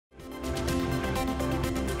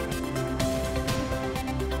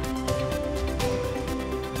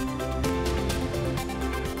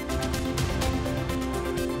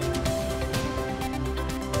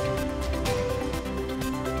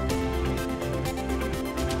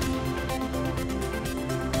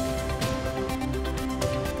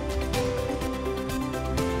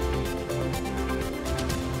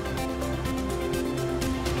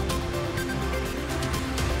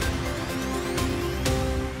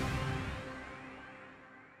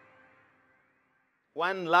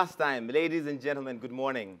One last time, ladies and gentlemen, good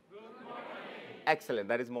morning. Good morning. Excellent,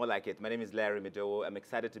 that is more like it. My name is Larry Midowo. I'm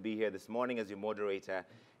excited to be here this morning as your moderator.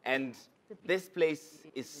 And this place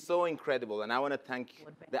is so incredible, and I want to thank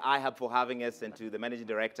the iHub for having us, and to the Managing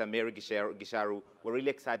Director, Mary Gisharu. We're really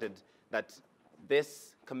excited that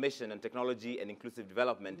this Commission on Technology and Inclusive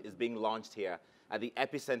Development is being launched here at the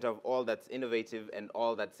epicenter of all that's innovative and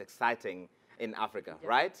all that's exciting in Africa,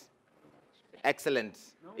 right? Excellent.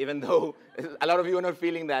 Even though a lot of you are not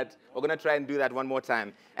feeling that, we're going to try and do that one more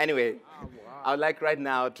time. Anyway, I would like right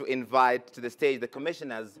now to invite to the stage the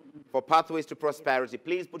commissioners for Pathways to Prosperity.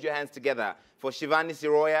 Please put your hands together for Shivani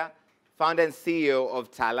Siroya, founder and CEO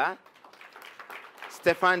of Tala,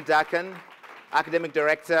 Stefan Dakan, academic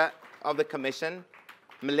director of the Commission,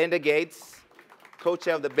 Melinda Gates,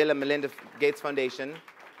 co-chair of the Bill Melinda Gates Foundation,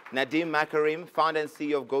 Nadim Makarim, founder and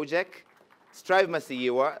CEO of Gojek, Strive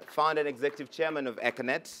Masiyiwa, founder and executive chairman of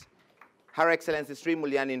Econet, Her Excellency Sri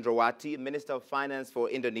Mulyani Indrawati, Minister of Finance for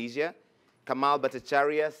Indonesia, Kamal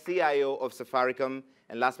Bhattacharya, CIO of Safaricom,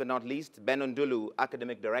 and last but not least, Ben Ondulu,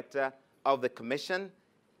 academic director of the Commission.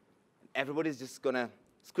 Everybody's just going to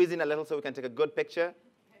squeeze in a little so we can take a good picture.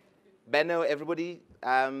 Benno, everybody,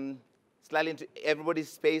 slightly into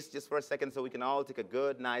everybody's space just for a second so we can all take a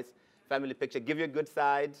good, nice family picture. Give you a good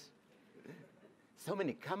side. So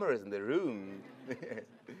many cameras in the room.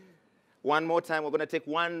 One more time, we're going to take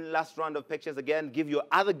one last round of pictures again. Give your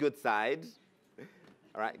other good side.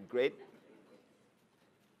 All right, great.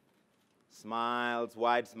 Smiles,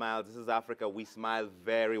 wide smiles. This is Africa. We smile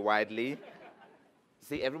very widely.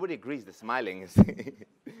 See, everybody agrees they're smiling.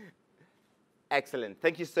 Excellent.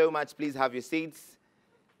 Thank you so much. Please have your seats.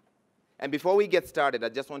 And before we get started, I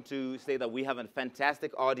just want to say that we have a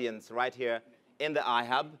fantastic audience right here in the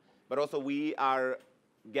iHub. But also, we are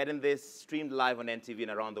getting this streamed live on NTV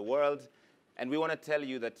and around the world. And we want to tell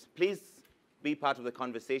you that please be part of the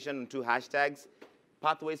conversation on two hashtags: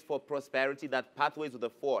 Pathways for Prosperity, that Pathways with a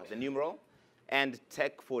 4, the numeral, and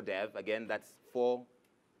Tech for Dev, again, that's 4,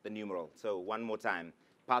 the numeral. So one more time,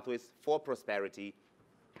 Pathways for Prosperity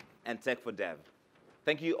and Tech for Dev.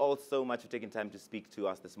 Thank you all so much for taking time to speak to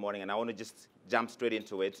us this morning. And I want to just jump straight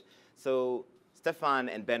into it. So Stefan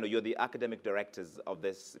and Benno, you're the academic directors of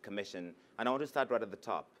this commission, and I want to start right at the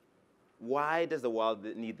top. Why does the world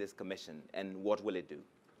need this commission, and what will it do?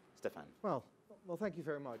 Stefan. Well, thank you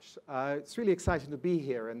very much. It's really exciting to be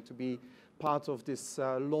here and to be part of this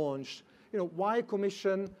launch. Why a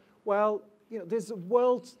commission? Well, there's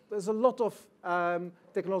a lot of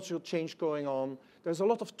technological change going on. There's a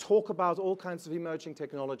lot of talk about all kinds of emerging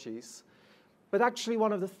technologies. But actually,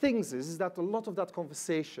 one of the things is that a lot of that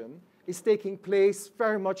conversation is taking place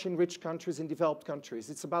very much in rich countries, in developed countries.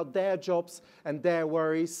 It's about their jobs and their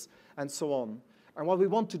worries and so on. And what we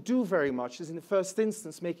want to do very much is, in the first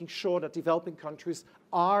instance, making sure that developing countries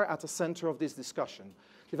are at the center of this discussion.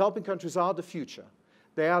 Developing countries are the future.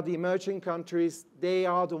 They are the emerging countries. They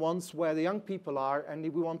are the ones where the young people are, and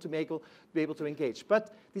we want to be able to engage.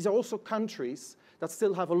 But these are also countries that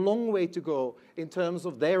still have a long way to go in terms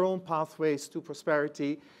of their own pathways to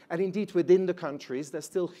prosperity. And indeed, within the countries, there's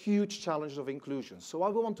still huge challenges of inclusion. So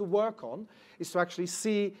what we want to work on is to actually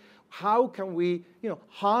see how can we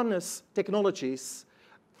harness technologies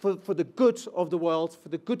for the good of the world, for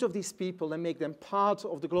the good of these people, and make them part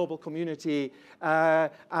of the global community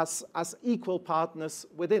as equal partners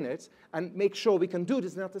within it, and make sure we can do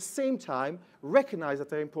this, and at the same time recognize that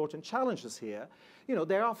there are important challenges here.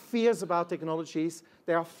 There are fears about technologies.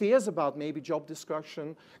 There are fears about maybe job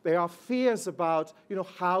destruction. There are fears about,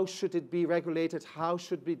 how should it be regulated? How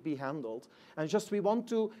should it be handled? And we want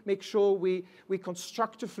to make sure we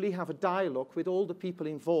constructively have a dialogue with all the people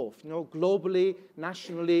involved, globally,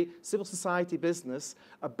 nationally, civil society, business,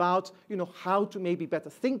 about, how to maybe better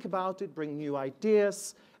think about it, bring new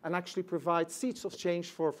ideas, and actually provide seeds of change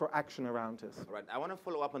for action around us. All right, I want to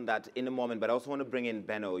follow up on that in a moment, but I also want to bring in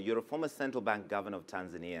Benno. You're a former central bank governor of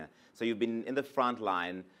Tanzania, so you've been in the front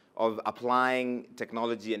line of applying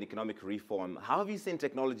technology and economic reform. How have you seen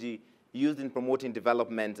technology used in promoting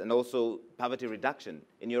development and also poverty reduction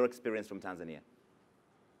in your experience from Tanzania?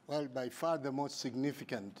 Well, by far the most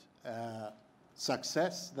significant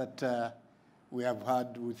success that we have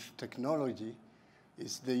had with technology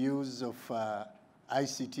is the use of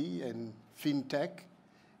ICT and fintech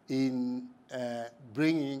in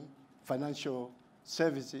bringing financial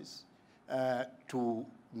services to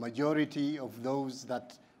majority of those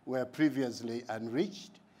that were previously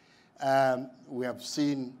unreached. We have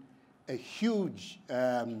seen a huge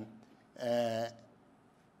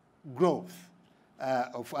growth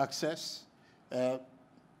of access.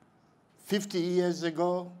 50 years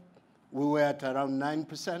ago, we were at around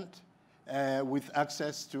 9%. with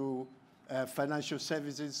access to financial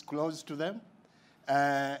services close to them.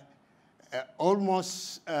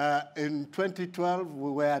 Almost in 2012,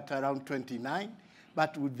 we were at around 29.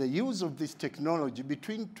 But with the use of this technology,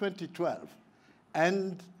 between 2012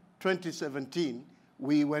 and 2017,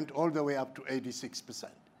 we went all the way up to 86%.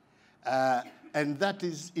 And that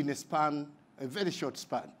is in a span, a very short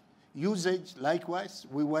span. Usage, likewise,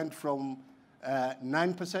 we went from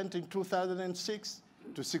 9% in 2006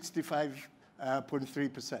 to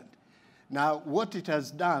 65.3%. Now, what it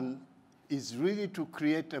has done is really to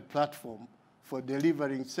create a platform for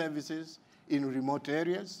delivering services in remote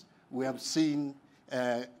areas. We have seen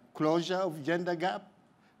closure of gender gap.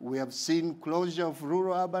 We have seen closure of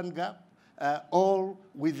rural-urban gap, all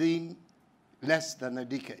within less than a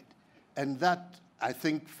decade. And that, I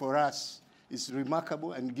think, for us, is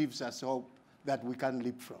remarkable and gives us hope that we can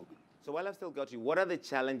leapfrog. So while I've still got you, what are the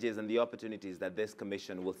challenges and the opportunities that this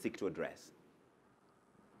commission will seek to address?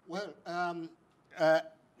 Well,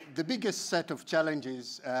 the biggest set of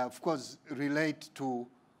challenges, of course, relate to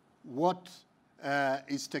what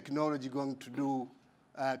is technology going to do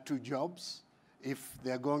to jobs, if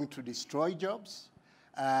they're going to destroy jobs,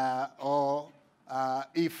 or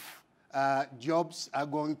if jobs are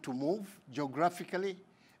going to move geographically,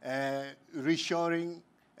 reshoring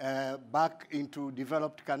back into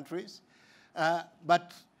developed countries.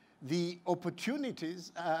 But the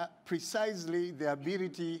opportunities are precisely the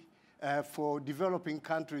ability for developing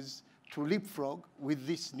countries to leapfrog with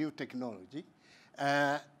this new technology.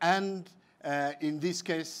 And in this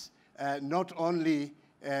case, not only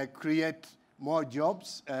create more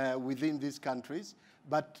jobs within these countries,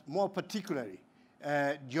 but more particularly,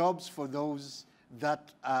 jobs for those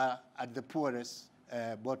that are at the poorest,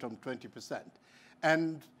 bottom 20%.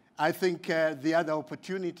 And I think the other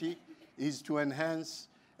opportunity is to enhance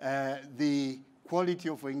the quality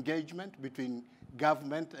of engagement between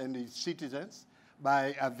government and its citizens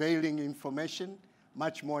by availing information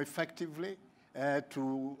much more effectively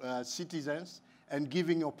to citizens and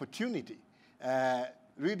giving opportunity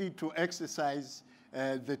really to exercise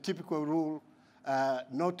the typical rule,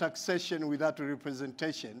 no taxation without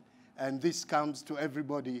representation, and this comes to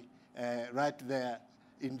everybody right there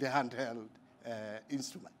in the handheld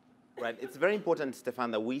instrument. Right. It's very important,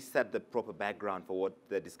 Stefan, that we set the proper background for what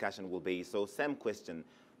the discussion will be. So, same question.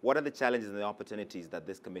 What are the challenges and the opportunities that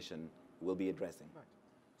this commission will be addressing? Right.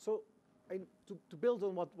 So, to build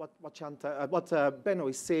on what Benno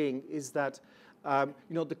is saying is that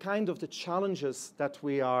the kind of the challenges that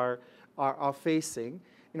we are facing,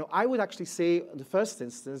 I would actually say in the first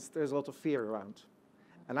instance there's a lot of fear around,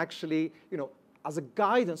 and actually, as a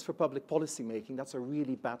guidance for public policy making, that's a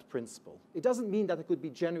really bad principle. It doesn't mean that there could be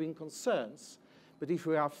genuine concerns, but if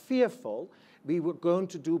we are fearful, we were going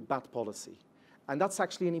to do bad policy. And that's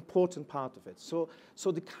actually an important part of it. So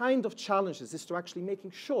the kind of challenges is to actually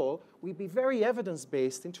making sure we be very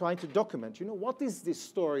evidence-based in trying to document, what is this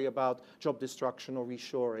story about job destruction or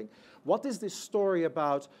reshoring? What is this story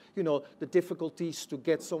about, the difficulties to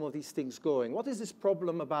get some of these things going? What is this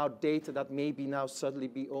problem about data that maybe now suddenly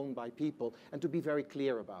be owned by people? And to be very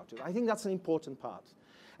clear about it. I think that's an important part.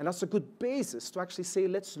 And that's a good basis to actually say,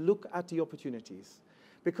 let's look at the opportunities.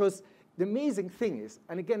 Because the amazing thing is,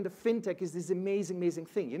 and again, the fintech is this amazing, amazing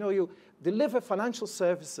thing. You deliver financial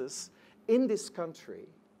services in this country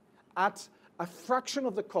at a fraction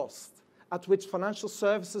of the cost at which financial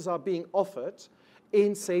services are being offered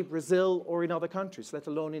in, say, Brazil or in other countries, let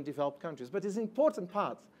alone in developed countries. But it's an important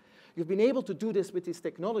part. You've been able to do this with this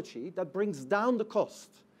technology that brings down the cost.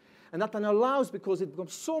 And that then allows, because it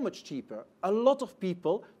becomes so much cheaper, a lot of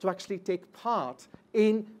people to actually take part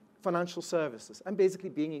in financial services and basically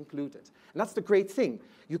being included. And that's the great thing.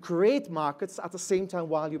 You create markets at the same time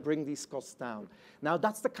while you bring these costs down. Now,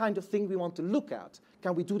 that's the kind of thing we want to look at.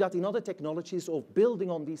 Can we do that in other technologies or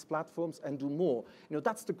building on these platforms and do more?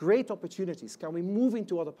 That's the great opportunities. Can we move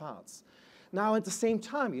into other parts? Now, at the same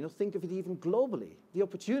time, think of it even globally. The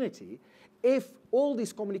opportunity, if all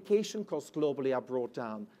these communication costs globally are brought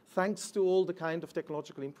down, thanks to all the kind of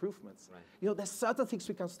technological improvements. Right. There's certain things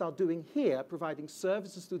we can start doing here, providing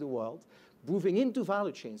services to the world, moving into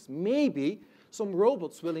value chains. Maybe some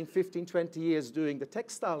robots will in 15, 20 years doing the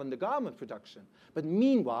textile and the garment production. But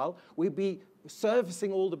meanwhile, we'll be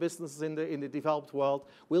servicing all the businesses in the developed world.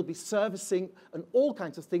 We'll be servicing and all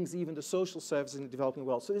kinds of things, even the social services in the developing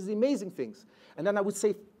world. So there's amazing things. And then I would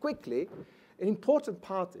say quickly, an important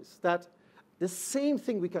part is that the same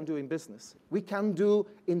thing we can do in business, we can do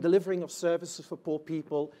in delivering of services for poor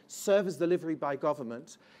people, service delivery by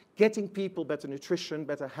government, getting people better nutrition,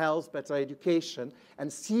 better health, better education,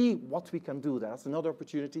 and see what we can do. That's another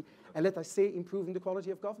opportunity. And let us say, improving the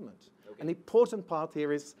quality of government. Okay. An important part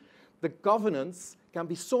here is the governance can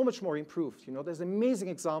be so much more improved. You know, there's amazing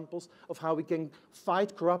examples of how we can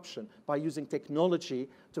fight corruption by using technology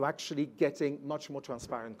to actually getting much more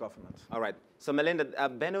transparent government. All right. So Melinda,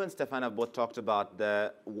 Benno and Stefan have both talked about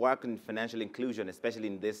the work in financial inclusion, especially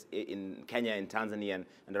in Kenya, in Tanzania,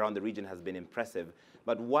 and around the region has been impressive.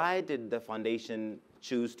 But why did the foundation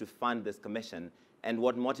choose to fund this commission, and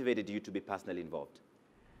what motivated you to be personally involved?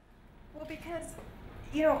 Well, because,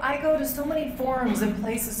 you know, I go to so many forums and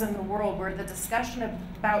places in the world where the discussion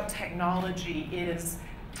about technology is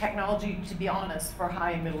technology, to be honest, for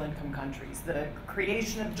high and middle income countries. The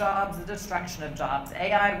creation of jobs, the destruction of jobs,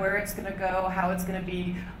 AI, where it's going to go, how it's going to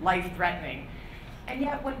be life-threatening. And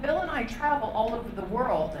yet, when Bill and I travel all over the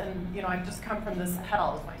world, and you know, I've just come from the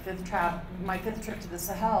Sahel, my fifth trip to the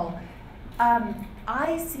Sahel,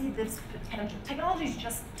 I see this potential. Technology is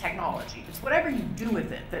just technology. It's whatever you do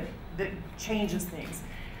with it that changes things.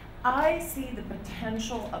 I see the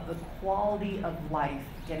potential of the quality of life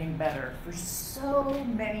getting better for so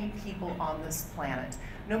many people on this planet.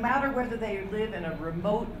 No matter whether they live in a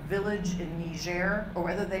remote village in Niger, or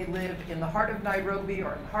whether they live in the heart of Nairobi,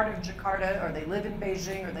 or in the heart of Jakarta, or they live in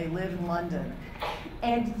Beijing, or they live in London.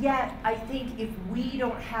 And yet, I think if we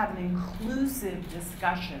don't have an inclusive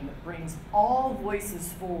discussion that brings all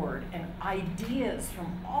voices forward and ideas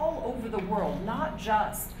from all over the world, not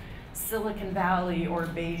just Silicon Valley or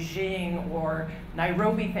Beijing or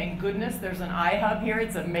Nairobi, thank goodness there's an iHub here,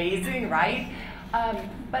 it's amazing, right?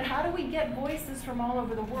 But how do we get voices from all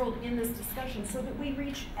over the world in this discussion so that we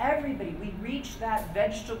reach everybody? We reach that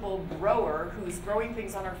vegetable grower who's growing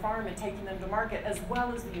things on our farm and taking them to market, as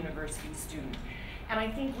well as the university student. And I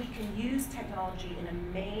think we can use technology in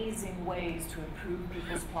amazing ways to improve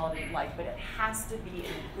people's quality of life, but it has to be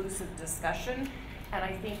an inclusive discussion. And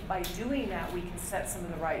I think by doing that, we can set some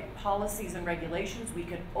of the right policies and regulations. We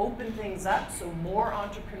can open things up so more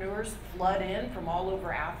entrepreneurs flood in from all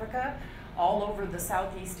over Africa, all over the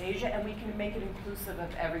Southeast Asia, and we can make it inclusive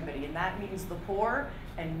of everybody. And that means the poor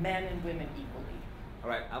and men and women equally. All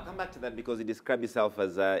right, I'll come back to that because you describe yourself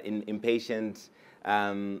as an impatient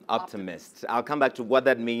optimist. I'll come back to what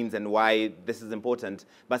that means and why this is important.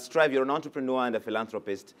 But Strive, you're an entrepreneur and a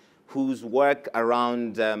philanthropist whose work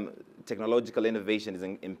around technological innovation is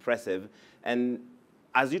impressive. And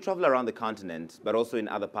as you travel around the continent, but also in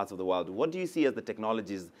other parts of the world, what do you see as the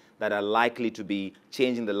technologies that are likely to be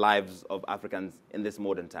changing the lives of Africans in this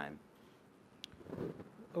modern time?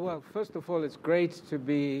 Well, first of all, it's great to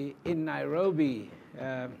be in Nairobi,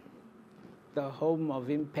 the home of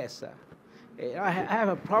M-Pesa. I have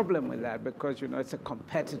a problem with that because, you know, it's a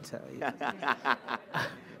competitor.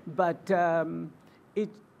 But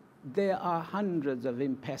there are hundreds of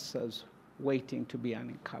M-Pesas waiting to be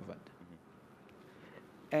uncovered.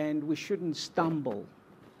 And we shouldn't stumble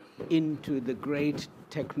into the great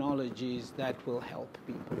technologies that will help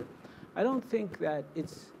people. I don't think that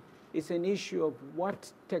it's an issue of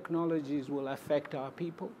what technologies will affect our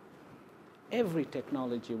people. Every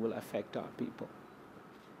technology will affect our people.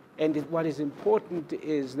 And what is important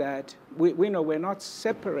is that we know we're not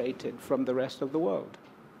separated from the rest of the world.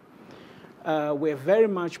 We're very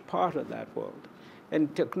much part of that world.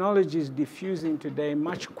 And technology is diffusing today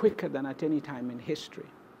much quicker than at any time in history.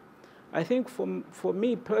 I think for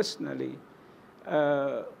me personally,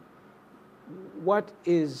 what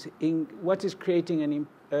is creating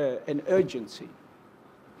an urgency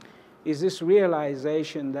is this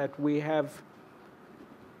realization that we have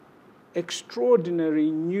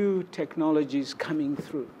extraordinary new technologies coming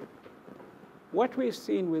through. What we've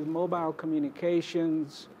seen with mobile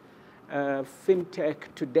communications,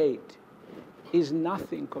 fintech to date, is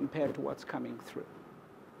nothing compared to what's coming through.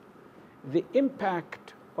 The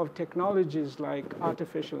impact of technologies like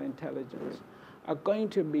artificial intelligence are going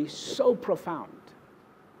to be so profound.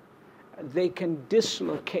 They can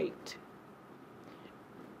dislocate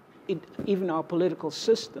even our political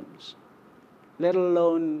systems, let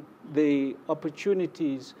alone the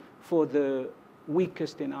opportunities for the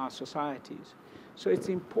weakest in our societies. So it's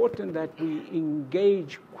important that we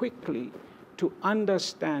engage quickly to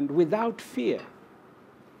understand without fear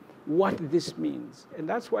what this means. And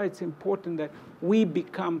that's why it's important that we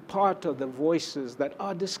become part of the voices that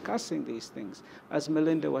are discussing these things. As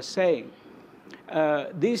Melinda was saying,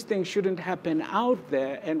 these things shouldn't happen out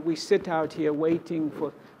there and we sit out here waiting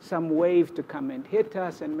for some wave to come and hit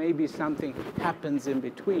us and maybe something happens in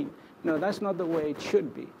between. No, that's not the way it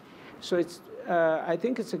should be. So I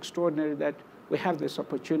think it's extraordinary that we have this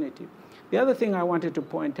opportunity. The other thing I wanted to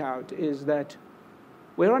point out is that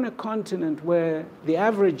We're on a continent where the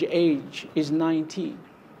average age is 19.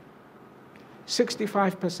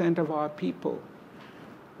 65% of our people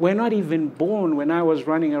were not even born when I was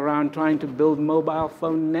running around trying to build mobile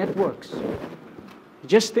phone networks.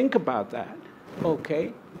 Just think about that,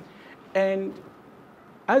 okay? And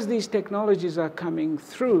as these technologies are coming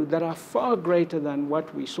through that are far greater than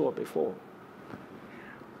what we saw before,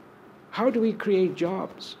 how do we create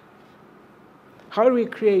jobs? How do we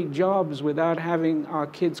create jobs without having our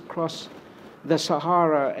kids cross the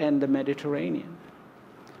Sahara and the Mediterranean?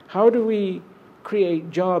 How do we create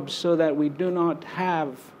jobs so that we do not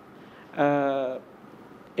have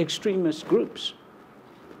extremist groups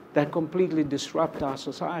that completely disrupt our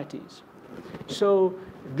societies? So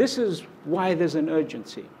this is why there's an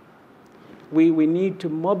urgency. We need to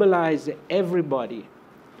mobilize everybody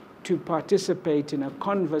to participate in a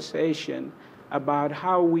conversation about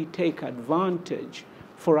how we take advantage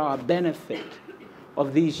for our benefit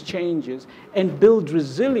of these changes and build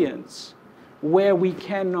resilience where we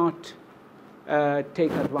cannot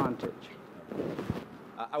take advantage.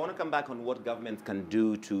 I want to come back on what governments can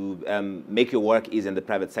do to make your work easy in the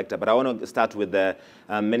private sector, but I want to start with the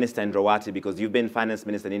Minister Indrawati, because you've been finance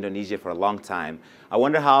minister in Indonesia for a long time. I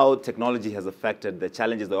wonder how technology has affected the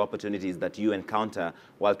challenges, the opportunities that you encounter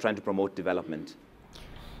while trying to promote development.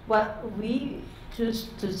 Well, we choose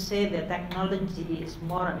to say that technology is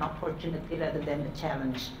more an opportunity rather than a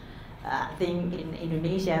challenge. I think in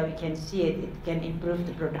Indonesia we can see it can improve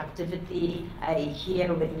the productivity. I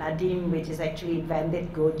hear with Nadim, which is actually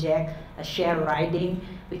invented Gojek, share riding,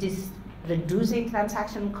 which is reducing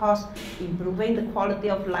transaction costs, improving the quality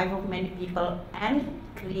of life of many people, and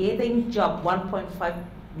creating job 1.5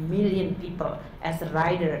 million people as a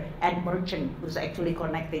rider and merchant who's actually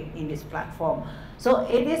connecting in this platform. So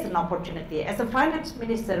it is an opportunity. As a finance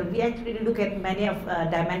minister, we actually look at many of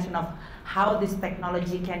dimensions of how this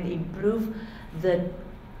technology can improve the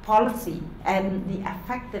policy and the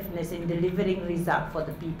effectiveness in delivering results for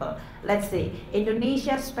the people. Let's say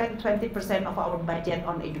Indonesia spent 20% of our budget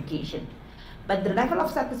on education, but the level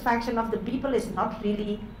of satisfaction of the people is not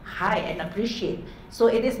really high and appreciated. So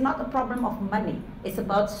it is not a problem of money, it's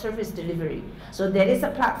about service delivery. So there is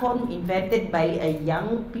a platform invented by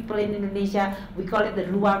young people in Indonesia. We call it the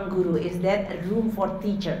Ruang Guru. Is that a room for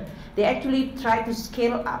teacher? They actually try to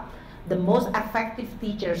scale up the most effective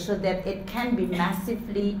teacher so that it can be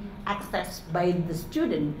massively accessed by the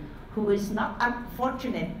student who is not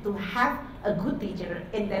unfortunate to have a good teacher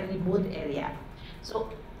in their remote area. So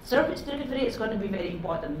service delivery is going to be very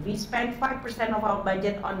important. We spend 5% of our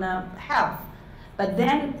budget on health, but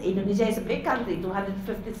then Indonesia is a big country,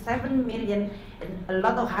 257 million, and a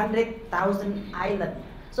lot of 100,000 islands.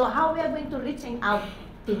 So how we are going to reaching out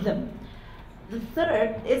to them? The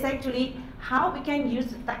third is actually how we can use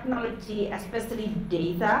technology, especially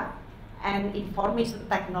data and information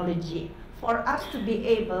technology, for us to be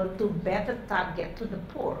able to better target to the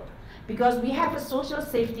poor. Because we have a social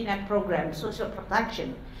safety net program, social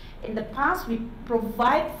protection. In the past, we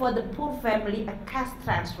provide for the poor family a cash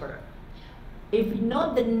transfer. If we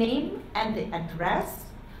know the name and the address,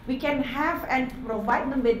 we can have and provide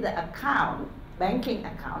them with the account, banking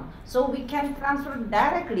account, so we can transfer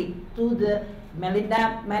directly to the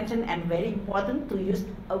Melinda mentioned, and very important, to use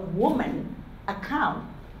a woman account,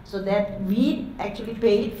 so that we actually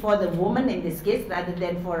pay it for the woman in this case rather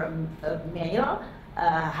than for a male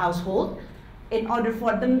household, in order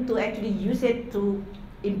for them to actually use it to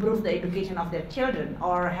improve the education of their children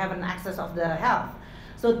or have an access of the health.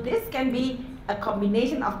 So this can be a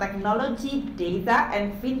combination of technology, data,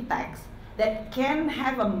 and fintechs that can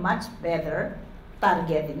have a much better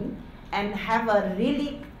targeting and have a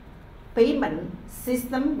really payment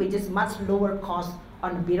system which is much lower cost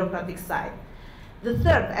on the bureaucratic side. The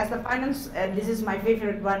third, as a finance, this is my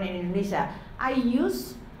favorite one in Indonesia, I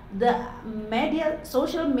use the media,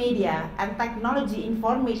 social media and technology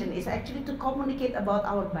information is actually to communicate about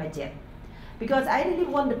our budget. Because I really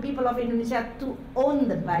want the people of Indonesia to own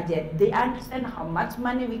the budget. They understand how much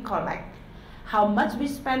money we collect, how much we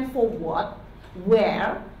spend for what,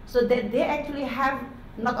 where, so that they actually have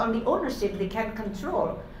not only ownership, they can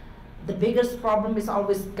control. The biggest problem is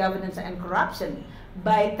always governance and corruption.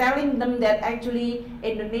 By telling them that actually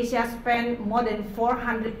Indonesia spent more than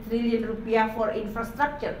 400 trillion rupiah for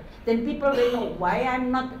infrastructure, then people will know why I'm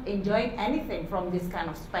not enjoying anything from this kind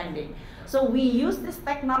of spending. So we use this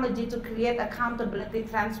technology to create accountability,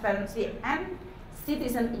 transparency, and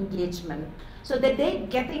citizen engagement, so that they're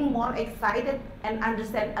getting more excited and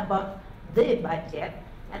understand about the budget,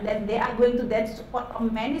 and then they are going to then support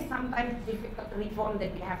on many sometimes difficult reform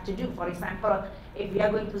that we have to do. For example, if we are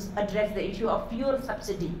going to address the issue of fuel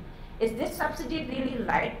subsidy, Is this subsidy really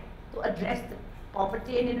right to address the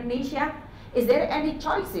poverty in Indonesia? Is there any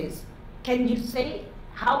choices? Can you say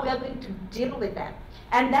how we are going to deal with that?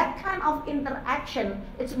 And that kind of interaction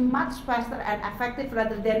is much faster and effective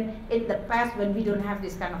rather than in the past when we don't have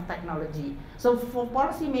this kind of technology. So for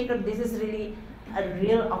policymakers, this is really a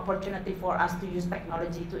real opportunity for us to use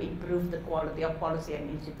technology to improve the quality of policy and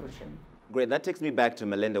institution. Great. That takes me back to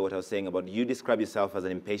Melinda, what I was saying about you describe yourself as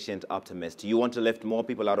an impatient optimist. You want to lift more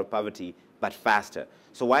people out of poverty, but faster.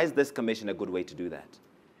 So why is this commission a good way to do that?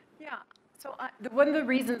 Yeah. So one of the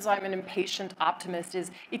reasons I'm an impatient optimist is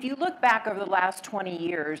if you look back over the last 20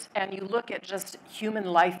 years and you look at just human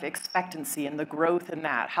life expectancy and the growth in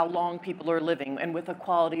that, how long people are living and with a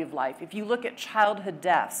quality of life. If you look at childhood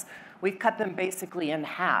deaths, we've cut them basically in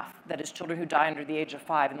half, that is children who die under the age of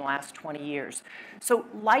 5 in the last 20 years. So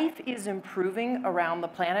life is improving around the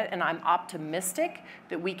planet, and I'm optimistic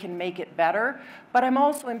that we can make it better, but I'm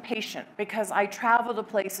also impatient because I travel to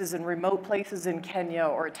places in remote places in Kenya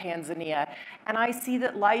or Tanzania, and I see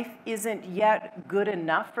that life isn't yet good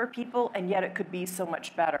enough for people, and yet it could be so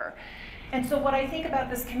much better. And so what I think about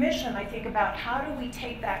this commission, I think about how do we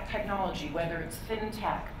take that technology, whether it's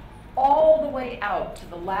fintech, all the way out to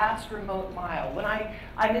the last remote mile. When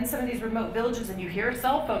I'm in some of these remote villages and you hear a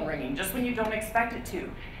cell phone ringing just when you don't expect it to.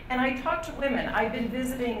 And I talk to women. I've been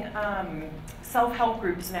visiting self-help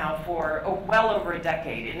groups now for well over a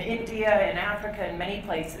decade in India, in Africa, in many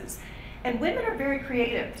places. And women are very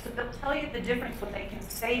creative, so they'll tell you the difference when they can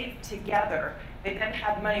save together. They then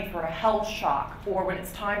have money for a health shock or when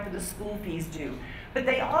it's time for the school fees due. But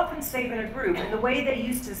they often save in a group, and the way they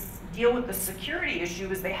used to deal with the security issue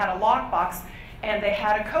is they had a lockbox and they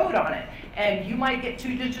had a code on it. And you might get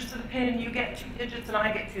 2 digits of the PIN, and you get 2 digits, and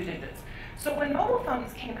I get 2 digits. So when mobile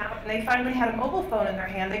phones came out and they finally had a mobile phone in their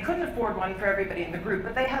hand, they couldn't afford one for everybody in the group,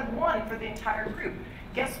 but they had one for the entire group.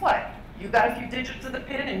 Guess what? You got a few digits of the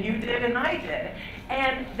PIN, and you did, and I did.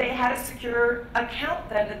 And they had a secure account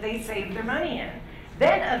then that they saved their money in.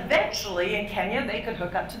 Then eventually in Kenya, they could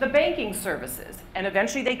hook up to the banking services. And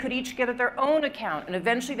eventually they could each get their own account. And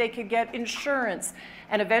eventually they could get insurance.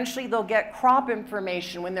 And eventually they'll get crop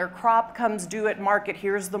information. When their crop comes due at market,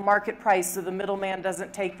 here's the market price so the middleman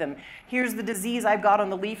doesn't take them. Here's the disease I've got on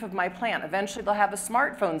the leaf of my plant. Eventually they'll have a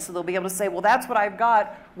smartphone, so they'll be able to say, well, that's what I've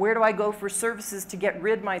got. Where do I go for services to get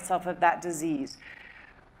rid myself of that disease?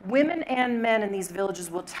 Women and men in these villages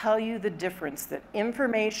will tell you the difference that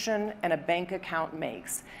information and a bank account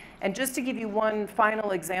makes. And just to give you one final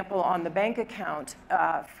example on the bank account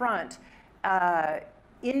front,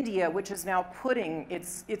 India, which is now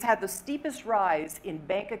it's had the steepest rise in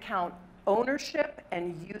bank account ownership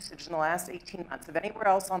and usage in the last 18 months of anywhere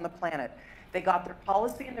else on the planet. They got their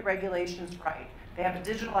policy and the regulations right. They have a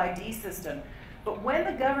digital ID system. But when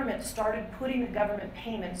the government started putting the government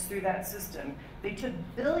payments through that system, they took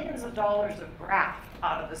billions of dollars of graft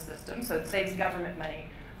out of the system, so it saves government money.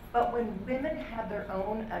 But when women had their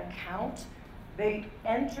own account, they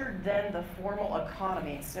entered then the formal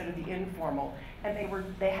economy instead of the informal, and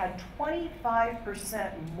they had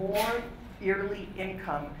 25% more yearly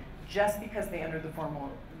income just because they entered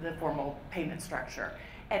the formal payment structure.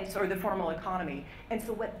 And so the formal economy. And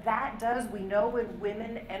so what that does, we know when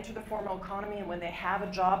women enter the formal economy and when they have a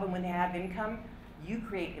job and when they have income, you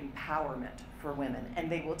create empowerment for women. And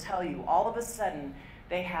they will tell you all of a sudden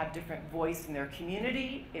they have different voice in their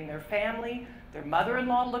community, in their family. Their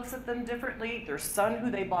mother-in-law looks at them differently. Their son who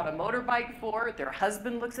they bought a motorbike for, their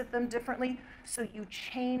husband looks at them differently. So you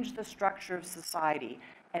change the structure of society.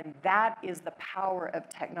 And that is the power of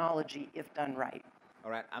technology if done right. All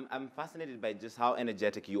right, I'm fascinated by just how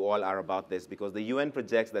energetic you all are about this, because the UN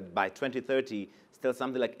projects that by 2030, still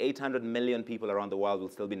something like 800 million people around the world will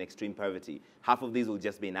still be in extreme poverty. Half of these will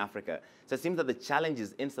just be in Africa. So it seems that the challenge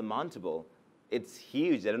is insurmountable. It's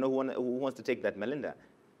huge. I don't know who wants to take that, Melinda.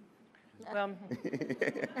 Well,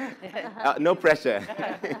 no pressure.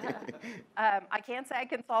 I can't say I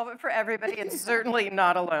can solve it for everybody, and certainly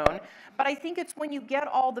not alone. But I think it's when you get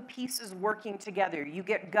all the pieces working together. You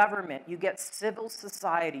get government, you get civil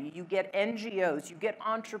society, you get NGOs, you get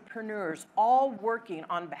entrepreneurs, all working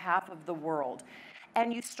on behalf of the world.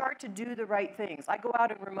 And you start to do the right things. I go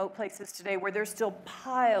out in remote places today where there's still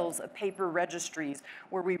piles of paper registries,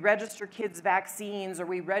 where we register kids' vaccines or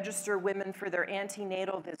we register women for their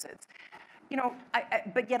antenatal visits. You know,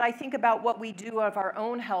 but yet I think about what we do of our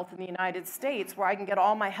own health in the United States, where I can get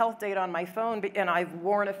all my health data on my phone, and I've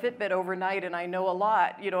worn a Fitbit overnight and I know a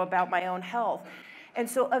lot, you know, about my own health. And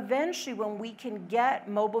so eventually when we can get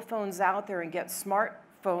mobile phones out there and get smartphones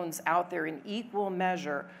smartphones out there in equal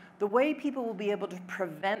measure, the way people will be able to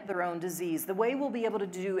prevent their own disease, the way we'll be able to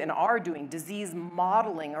do and are doing disease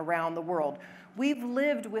modeling around the world. We've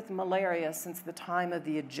lived with malaria since the time of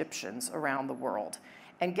the Egyptians around the world.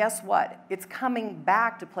 And guess what? It's coming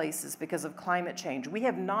back to places because of climate change. We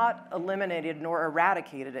have not eliminated nor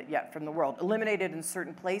eradicated it yet from the world, eliminated in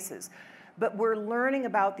certain places. But we're learning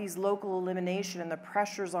about these local elimination and the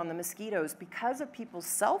pressures on the mosquitoes because of people's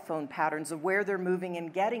cell phone patterns of where they're moving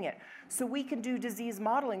and getting it. So we can do disease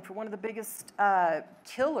modeling for one of the biggest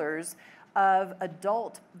killers of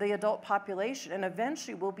the adult population, and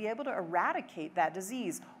eventually we'll be able to eradicate that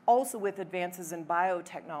disease, also with advances in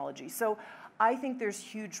biotechnology. So I think there's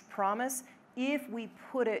huge promise if we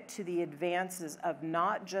put it to the advances of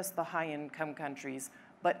not just the high-income countries,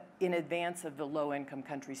 but in advance of the low-income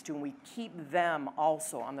countries too, and we keep them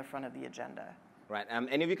also on the front of the agenda. Right,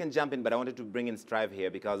 any of you can jump in, but I wanted to bring in Strive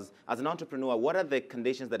here because as an entrepreneur, what are the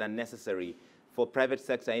conditions that are necessary for private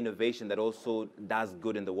sector innovation that also does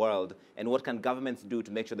good in the world, and what can governments do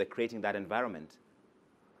to make sure they're creating that environment?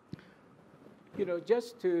 You know,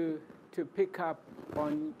 just to pick up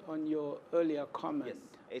on your earlier comment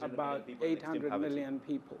about 800 million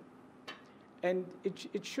people. And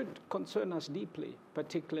it should concern us deeply,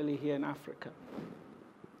 particularly here in Africa.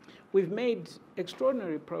 We've made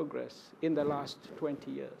extraordinary progress in the last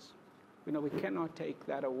 20 years. You know, we cannot take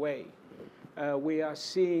that away. We are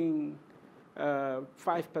seeing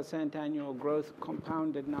 5% annual growth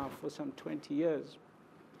compounded now for some 20 years.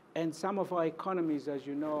 And some of our economies, as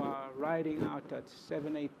you know, are riding out at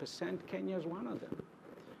 7%, 8%. Kenya is one of them.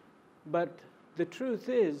 But the truth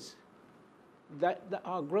is that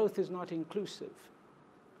our growth is not inclusive,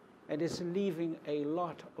 and it's leaving a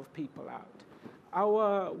lot of people out.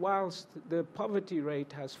 Whilst the poverty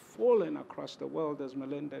rate has fallen across the world, as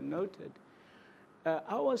Melinda noted,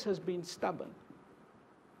 ours has been stubborn.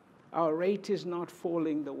 Our rate is not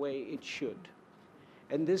falling the way it should.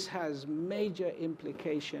 And this has major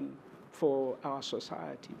implication for our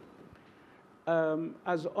society.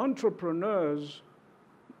 As entrepreneurs,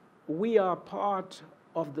 we are part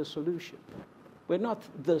of the solution. We're not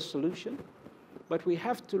the solution, but we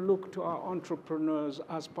have to look to our entrepreneurs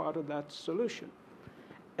as part of that solution.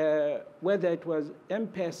 Whether it was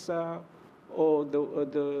M-Pesa or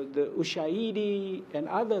the Ushahidi and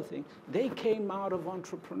other things, they came out of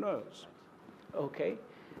entrepreneurs, okay?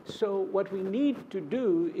 So what we need to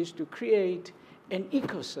do is to create an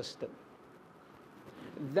ecosystem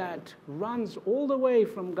that runs all the way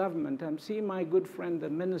from government. I'm seeing my good friend, the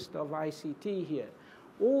Minister of ICT here,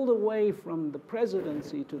 all the way from the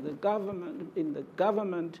presidency to the government, in the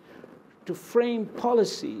government, to frame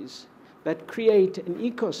policies that create an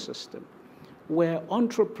ecosystem where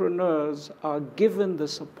entrepreneurs are given the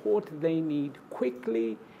support they need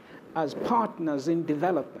quickly as partners in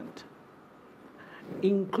development,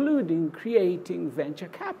 including creating venture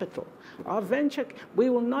capital.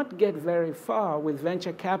 We will not get very far with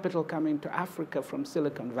venture capital coming to Africa from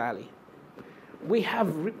Silicon Valley. We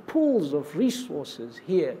have pools of resources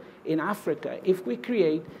here in Africa if we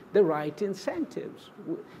create the right incentives.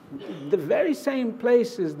 The very same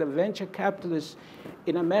places the venture capitalists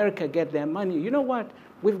in America get their money. You know what?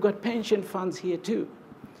 We've got pension funds here too.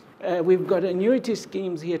 We've got annuity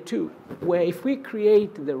schemes here too, where if we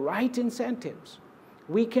create the right incentives,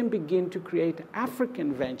 we can begin to create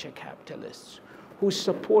African venture capitalists who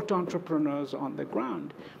support entrepreneurs on the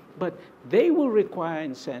ground. But they will require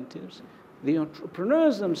incentives. The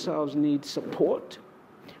entrepreneurs themselves need support.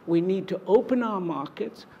 We need to open our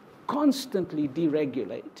markets, constantly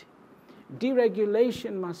deregulate.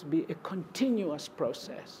 Deregulation must be a continuous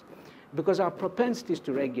process because our propensity is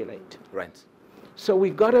to regulate. Right. So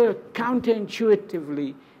we've got to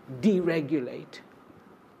counterintuitively deregulate.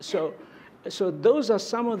 So those are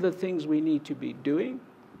some of the things we need to be doing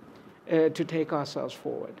to take ourselves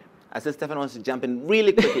forward. I said Stefan wants to jump in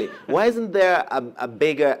really quickly. Why isn't there a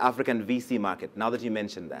bigger African VC market, now that you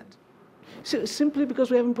mentioned that? So simply because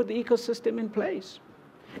we haven't put the ecosystem in place.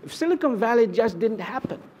 If Silicon Valley just didn't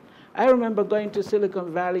happen. I remember going to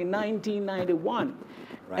Silicon Valley in 1991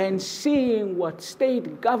 and seeing what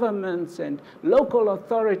state governments and local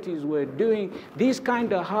authorities were doing. These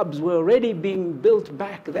kind of hubs were already being built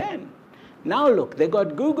back then. Now look, they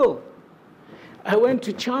got Google. I went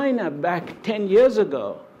to China back 10 years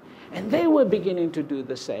ago, and they were beginning to do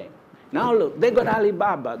the same. Now look, they got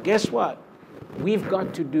Alibaba. Guess what? We've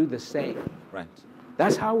got to do the same. Right.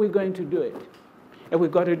 That's how we're going to do it. And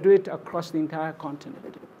we've got to do it across the entire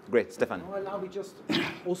continent. Great, Stefan. Well, allow me just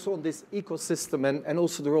also on this ecosystem and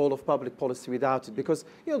also the role of public policy without it, because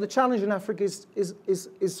you know the challenge in Africa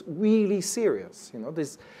is really serious. You know,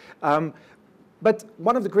 this But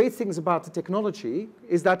one of the great things about the technology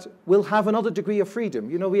is that we'll have another degree of freedom.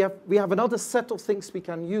 You know, we have another set of things we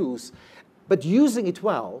can use, but using it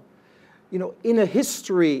well, you know, in a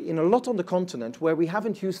history, in a lot on the continent where we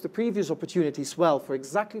haven't used the previous opportunities well for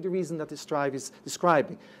exactly the reason that this tribe is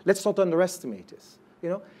describing. Let's not underestimate this, you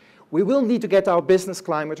know. We will need to get our business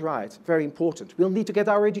climate right, very important. We'll need to get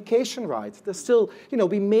our education right. There's still, you know,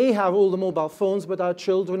 we may have all the mobile phones, but our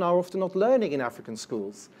children are often not learning in African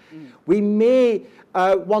schools. We may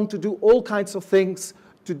want to do all kinds of things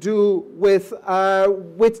to do with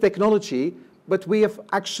technology, but we have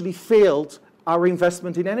actually failed our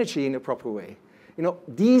investment in energy in a proper way. You know,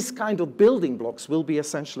 these kind of building blocks will be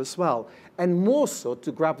essential as well, and more so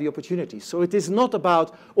to grab the opportunity. So it is not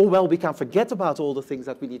about, oh, well, we can forget about all the things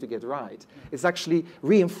that we need to get right. It's actually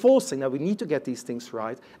reinforcing that we need to get these things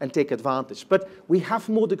right and take advantage. But we have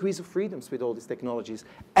more degrees of freedoms with all these technologies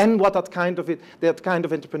and what that kind of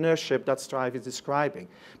entrepreneurship that Strive is describing.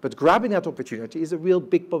 But grabbing that opportunity is a real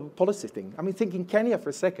big policy thing. I mean, think in Kenya for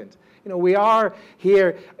a second. You know, we are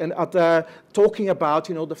here and talking about,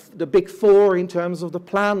 you know, the big four in terms of the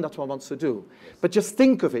plan that one wants to do. Yes. But just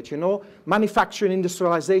think of it, you know, manufacturing,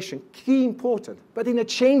 industrialization, key important. But in a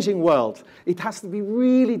changing world, it has to be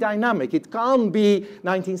really dynamic. It can't be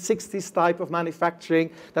 1960s type of manufacturing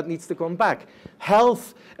that needs to come back.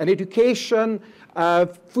 Health and education,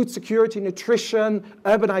 food security, nutrition,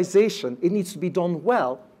 urbanization, it needs to be done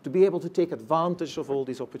well to be able to take advantage of all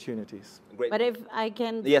these opportunities. Great. But if I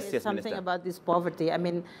can say something Minister. About this poverty, I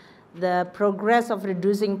mean, the progress of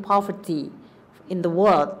reducing poverty in the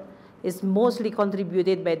world is mostly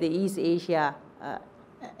contributed by the East Asia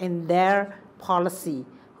in their policy,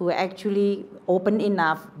 who actually open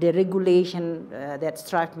enough the regulation that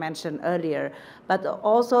Strive mentioned earlier, but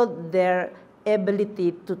also their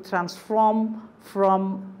ability to transform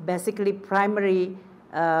from basically primary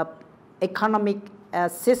economic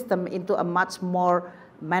system into a much more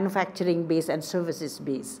manufacturing-based and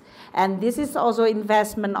services-based. And this is also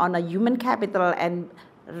investment on a human capital and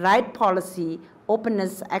right policy,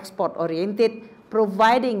 openness, export-oriented,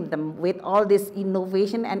 providing them with all this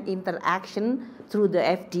innovation and interaction through the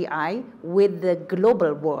FDI with the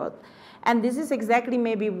global world. And this is exactly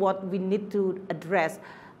maybe what we need to address.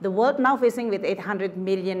 The world now facing with 800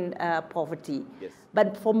 million poverty. Yes.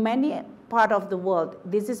 But for many part of the world,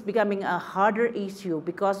 this is becoming a harder issue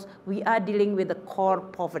because we are dealing with the core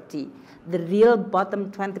poverty, the real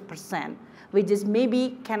bottom 20%, which is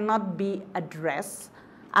maybe cannot be addressed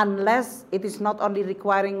unless it is not only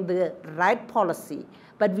requiring the right policy,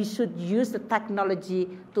 but we should use the technology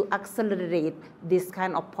to accelerate this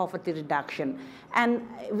kind of poverty reduction. And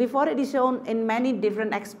we've already shown in many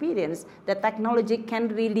different experiences that technology can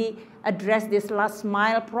really address this last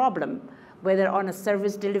mile problem, whether on a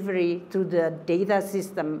service delivery through the data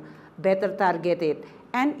system, better targeted,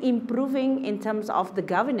 and improving in terms of the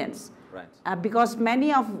governance. Right. Because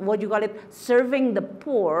many of what you call it, serving the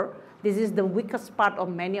poor, this is the weakest part of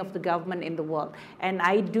many of the government in the world. And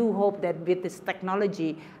I do hope that with this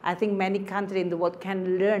technology, I think many countries in the world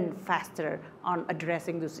can learn faster on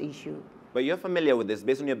addressing this issue. But you're familiar with this,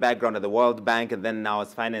 based on your background at the World Bank and then now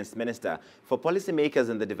as finance minister. For policymakers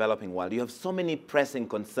in the developing world, you have so many pressing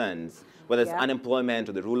concerns, whether it's unemployment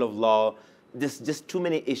or the rule of law, just too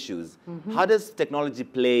many issues. Mm-hmm. How does technology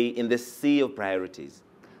play in this sea of priorities?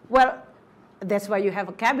 Well, that's why you have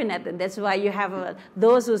a cabinet, and that's why you have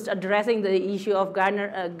those who's addressing the issue of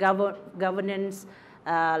governance,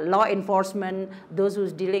 law enforcement, those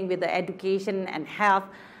who's dealing with the education and health.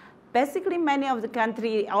 Basically, many of the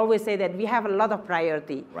countries always say that we have a lot of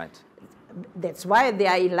priority. Right. That's why they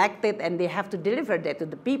are elected and they have to deliver that to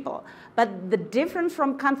the people. But the difference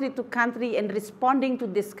from country to country in responding to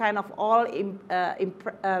this kind of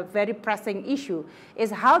very pressing issue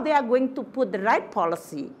is how they are going to put the right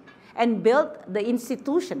policy and build the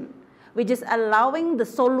institution, which is allowing the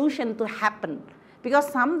solution to happen. Because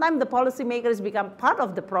sometimes the policymakers become part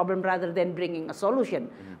of the problem rather than bringing a solution.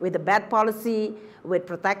 Mm-hmm. With a bad policy, with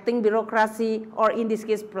protecting bureaucracy, or in this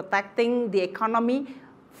case, protecting the economy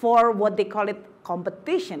for what they call it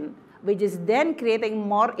competition, which is then creating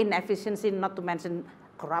more inefficiency, not to mention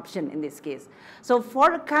corruption in this case. So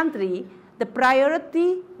for a country, the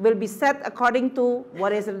priority will be set according to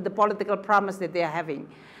what is the political promise that they are having.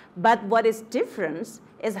 But what is different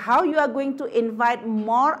is how you are going to invite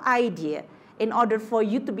more ideas in order for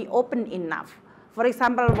you to be open enough. For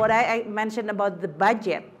example, what I mentioned about the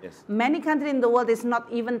budget. Yes. Many countries in the world is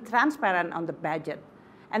not even transparent on the budget.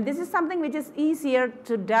 And this is something which is easier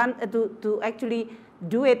to actually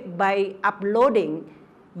do it by uploading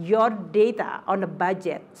your data on a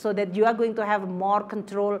budget so that you are going to have more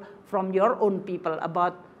control from your own people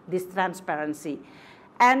about this transparency.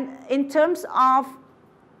 And in terms of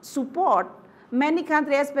support, many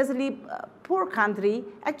countries, especially poor countries,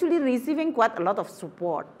 actually receiving quite a lot of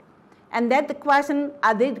support. And then the question,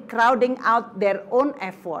 are they crowding out their own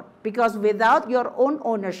effort? Because without your own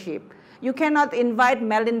ownership, you cannot invite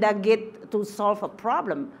Melinda Gates to solve a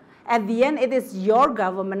problem. At the end, it is your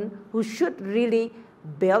government who should really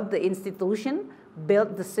build the institution,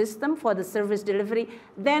 build the system for the service delivery.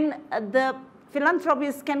 Then the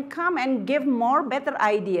philanthropists can come and give more better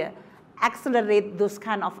idea, accelerate those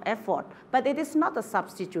kind of effort. But it is not a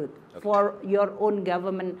substitute for your own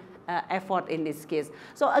government effort in this case.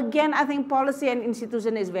 So again, I think policy and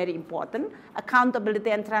institution is very important.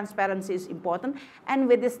 Accountability and transparency is important. And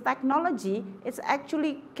with this technology, it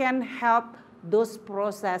actually can help those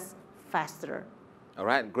process faster. All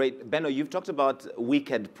right, great. Benno, you've talked about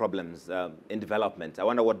wicked problems in development. I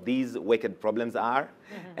wonder what these wicked problems are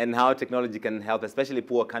and how technology can help, especially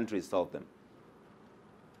poor countries, solve them.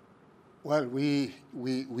 Well, we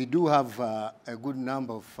do have a good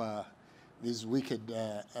number of these wicked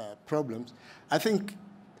problems. I think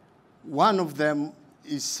one of them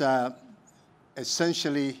is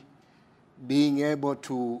essentially being able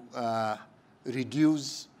to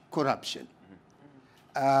reduce corruption.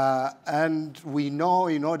 And we know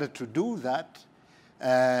in order to do that,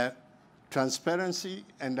 transparency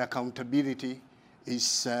and accountability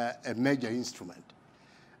is a major instrument.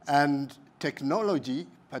 And technology,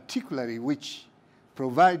 particularly, which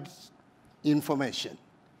provides information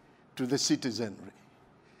to the citizenry.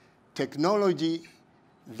 Technology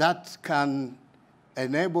that can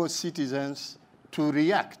enable citizens to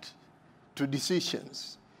react to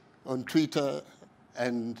decisions on Twitter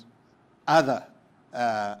and other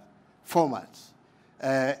formats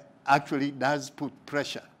actually does put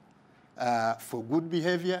pressure for good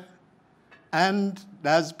behavior and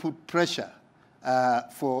does put pressure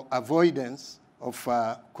for avoidance of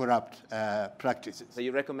corrupt practices. So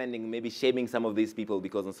you're recommending maybe shaming some of these people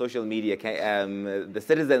because on social media, the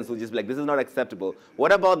citizens will just be like, this is not acceptable.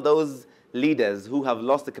 What about those leaders who have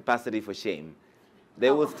lost the capacity for shame? They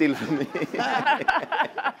will steal from me.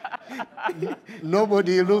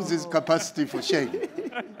 Nobody loses capacity for shame.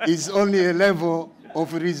 It's only a level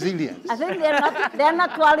of resilience. I think they're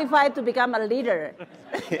not qualified to become a leader.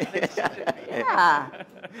 Yeah.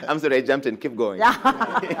 I'm sorry, I jumped in. Keep going.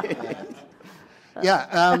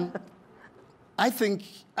 Yeah, I think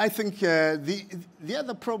the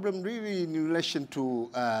other problem really in relation to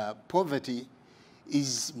poverty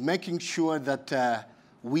is making sure that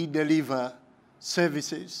we deliver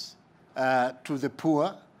services to the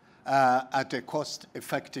poor at a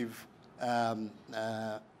cost-effective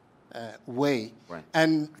way. Right.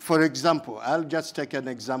 And for example, I'll just take an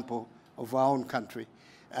example of our own country.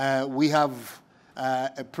 We have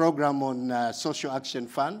a program on Social Action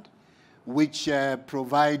Fund, which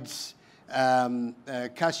provides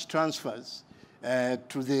cash transfers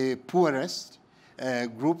to the poorest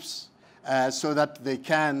groups so that they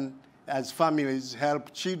can, as families,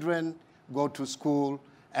 help children go to school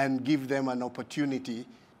and give them an opportunity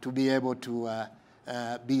to be able to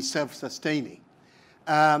be self-sustaining.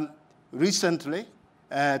 Recently,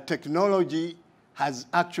 technology has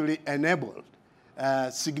actually enabled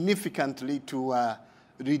significantly to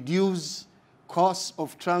reduce costs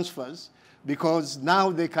of transfers because now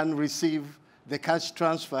they can receive the cash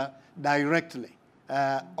transfer directly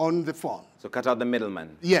on the phone. So cut out the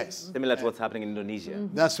middleman. Yes. Similar to what's happening in Indonesia.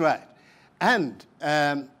 That's right. And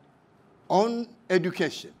on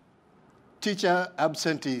education, teacher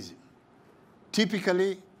absenteeism.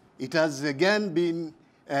 Typically, it has again been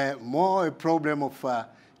more a problem of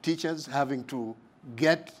teachers having to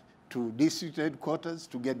get to district headquarters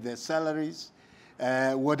to get their salaries.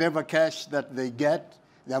 Whatever cash that they get,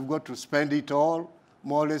 they've got to spend it all,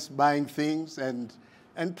 more or less buying things, and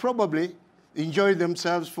probably enjoy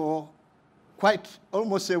themselves for quite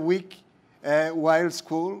almost a week while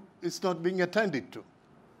school is not being attended to.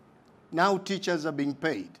 Now teachers are being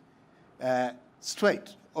paid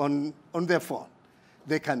straight on their phone.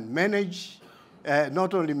 They can manage,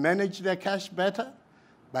 not only manage their cash better,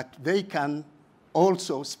 but they can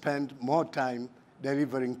also spend more time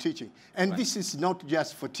delivering teaching. And this is not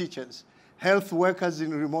just for teachers. Health workers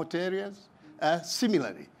in remote areas,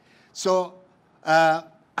 similarly. So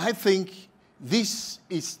I think this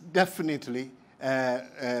is definitely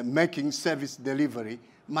making service delivery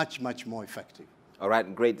much, much more effective. All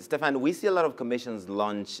right, great. Stefan, we see a lot of commissions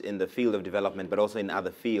launch in the field of development, but also in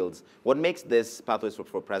other fields. What makes this Pathways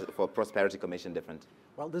for Prosperity Commission different?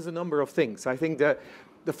 Well, there's a number of things. I think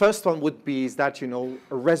the first one would be is that, a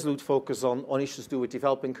resolute focus on issues to do with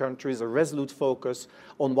developing countries, a resolute focus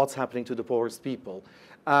on what's happening to the poorest people.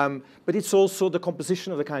 But it's also the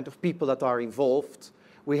composition of the kind of people that are involved.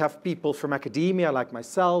 We have people from academia like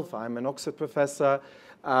myself. I'm an Oxford professor.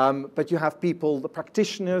 But you have people, the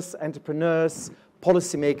practitioners, entrepreneurs,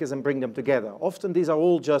 policymakers, and bring them together. Often these are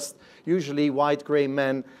all just usually white, gray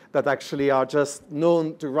men that actually are just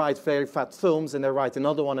known to write very fat films, and they write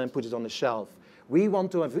another one and put it on the shelf. We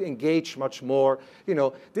want to engage much more.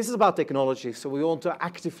 This is about technology, so we want to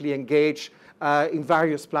actively engage in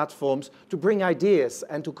various platforms to bring ideas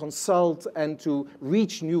and to consult and to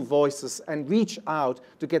reach new voices and reach out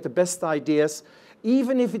to get the best ideas,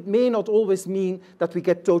 even if it may not always mean that we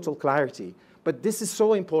get total clarity. But this is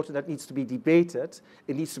so important that it needs to be debated.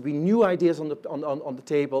 It needs to be new ideas on the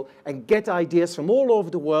table and get ideas from all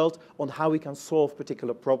over the world on how we can solve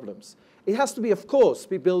particular problems. It has to be, of course,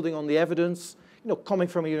 be building on the evidence. Coming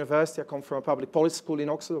from a university, I come from a public policy school in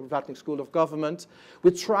Oxford, the Blavatnik School of Government.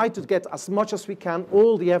 We try to get as much as we can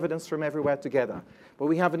all the evidence from everywhere together. But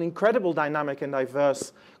we have an incredible dynamic and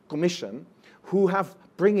diverse commission who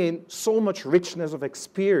bring in so much richness of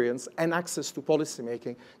experience and access to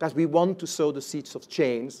policymaking that we want to sow the seeds of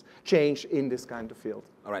change in this kind of field.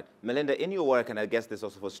 All right. Melinda, in your work, and I guess this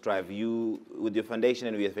also for Strive, with your foundation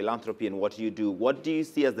and with philanthropy and what you do, what do you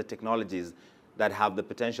see as the technologies that have the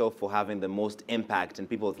potential for having the most impact in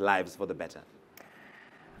people's lives for the better?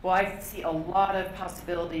 Well, I see a lot of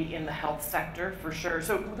possibility in the health sector, for sure.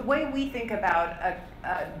 So the way we think about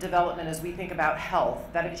development is we think about health.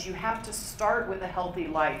 That is, you have to start with a healthy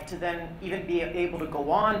life to then even be able to go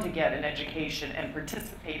on to get an education and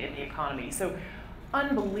participate in the economy. So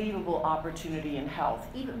unbelievable opportunity in health.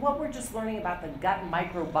 Even what we're just learning about the gut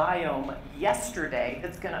microbiome yesterday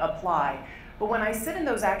that's going to apply. But when I sit in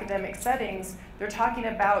those academic settings, they're talking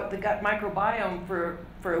about the gut microbiome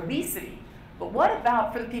for obesity. But what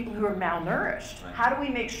about for the people who are malnourished? Right. How do we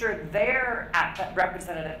make sure they're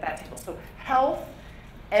represented at that table? So health,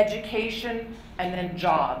 education, and then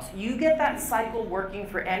jobs. You get that cycle working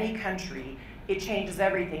for any country, it changes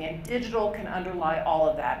everything. And digital can underlie all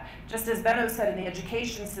of that. Just as Benno said, in the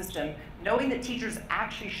education system, knowing that teachers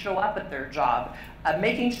actually show up at their job,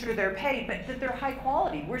 making sure they're paid, but that they're high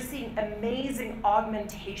quality. We're seeing amazing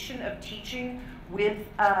augmentation of teaching with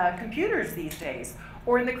computers these days.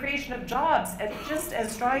 Or in the creation of jobs, and just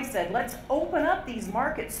as Strive said, let's open up these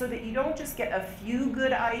markets so that you don't just get a few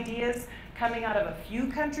good ideas coming out of a few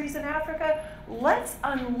countries in Africa. Let's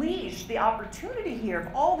unleash the opportunity here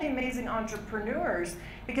of all the amazing entrepreneurs,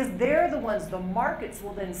 because they're the ones, the markets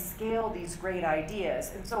will then scale these great ideas.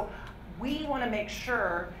 And so we want to make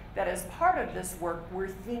sure that as part of this work, we're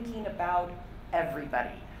thinking about everybody.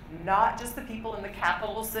 Not just the people in the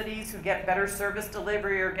capital cities who get better service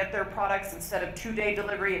delivery or get their products instead of 2-day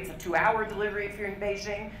delivery, it's a 2-hour delivery if you're in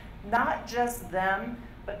Beijing. Not just them,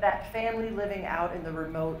 but that family living out in the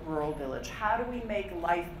remote rural village. How do we make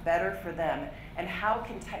life better for them? And how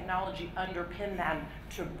can technology underpin them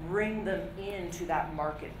to bring them into that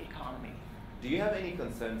market economy? Do you have any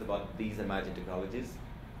concerns about these emerging technologies?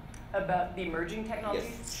 About the emerging technologies?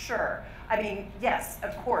 Yes. Sure. I mean, yes,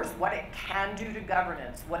 of course, what it can do to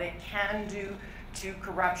governance, what it can do to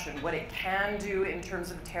corruption, what it can do in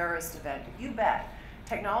terms of a terrorist event, you bet.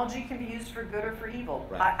 Technology can be used for good or for evil.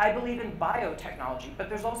 Right. I believe in biotechnology, but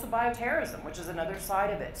there's also bioterrorism, which is another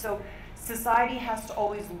side of it. So society has to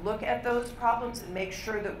always look at those problems and make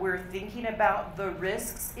sure that we're thinking about the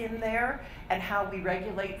risks in there and how we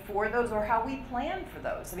regulate for those or how we plan for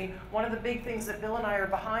those. I mean, one of the big things that Bill and I are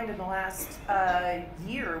behind in the last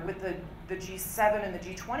year with the G7 and the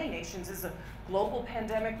G20 nations is a global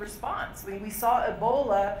pandemic response. I mean, we saw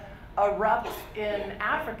Ebola erupt in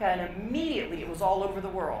Africa and immediately it was all over the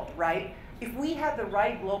world, right? If we had the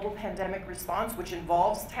right global pandemic response, which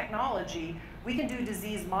involves technology, we can do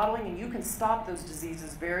disease modeling and you can stop those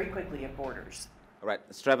diseases very quickly at borders. All right,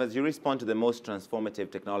 Strav, as you respond to the most transformative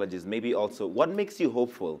technologies, maybe also what makes you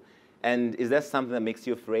hopeful? And is there something that makes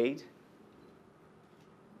you afraid?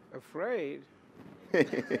 Afraid?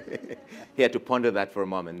 He had to ponder that for a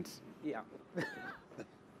moment. Yeah.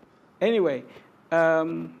 Anyway,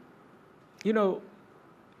 you know,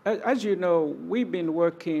 as you know, we've been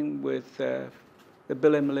working with the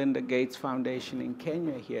Bill and Melinda Gates Foundation in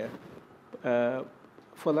Kenya here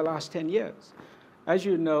for the last 10 years. As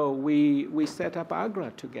you know, we set up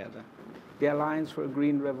AGRA together, the Alliance for a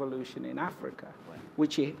Green Revolution in Africa,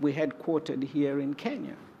 which we headquartered here in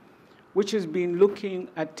Kenya. which has been looking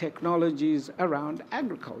at technologies around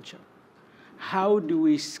agriculture. How do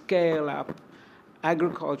we scale up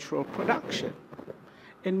agricultural production?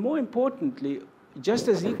 And more importantly, just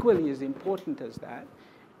as equally as important as that,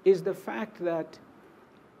 is the fact that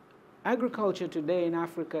agriculture today in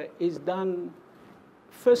Africa is done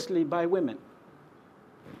firstly by women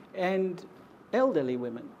and elderly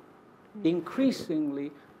women.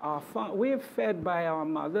 Increasingly, we're fed by our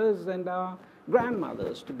mothers and our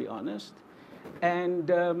grandmothers, to be honest, and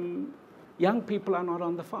young people are not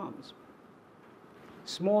on the farms.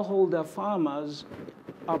 Smallholder farmers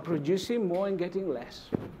are producing more and getting less.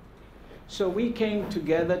 So we came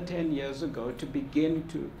together 10 years ago to begin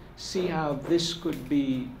to see how this could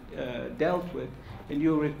be dealt with. And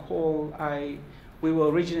you'll recall we were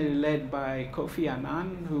originally led by Kofi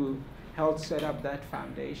Annan, who helped set up that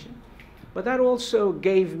foundation. But that also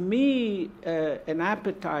gave me an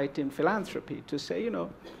appetite in philanthropy to say,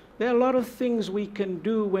 there are a lot of things we can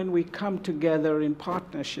do when we come together in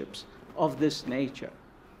partnerships of this nature.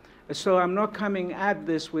 So I'm not coming at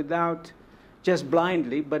this without just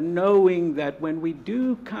blindly, but knowing that when we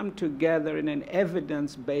do come together in an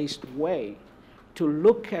evidence-based way to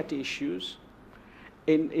look at issues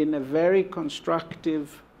in a very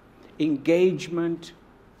constructive engagement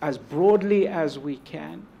as broadly as we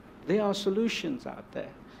can, there are solutions out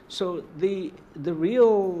there. So the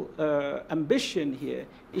real ambition here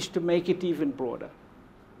is to make it even broader.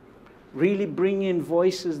 Really bring in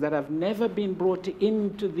voices that have never been brought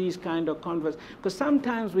into these kind of conversations. Because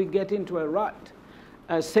sometimes we get into a rut.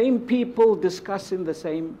 Same people discussing the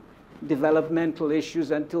same developmental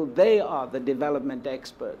issues until they are the development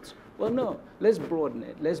experts. Well, no, let's broaden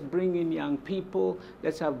it. Let's bring in young people.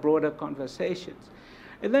 Let's have broader conversations.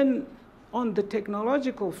 And then on the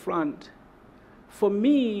technological front, for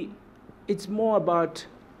me, it's more about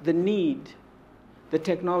the need. The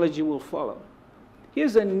technology will follow.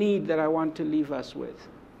 Here's a need that I want to leave us with.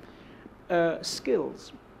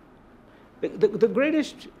 Skills. The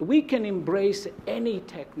greatest, we can embrace any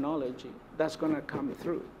technology that's going to come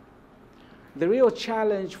through. The real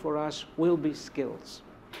challenge for us will be skills.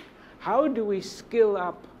 How do we skill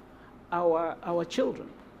up our children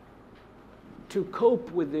to cope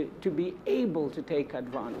with it, to be able to take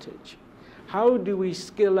advantage? How do we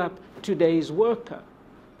skill up today's worker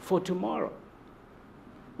for tomorrow?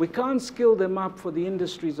 We can't skill them up for the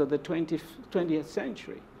industries of the 20th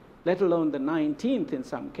century, let alone the 19th in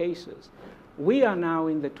some cases. We are now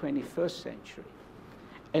in the 21st century.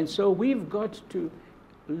 And so we've got to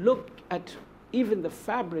look at even the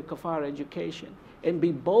fabric of our education and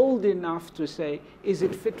be bold enough to say, is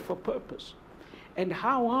it fit for purpose? And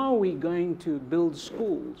how are we going to build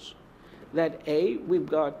schools that, A, we've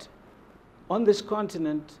got on this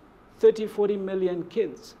continent 30, 40 million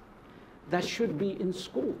kids that should be in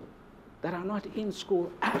school, that are not in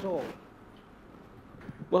school at all.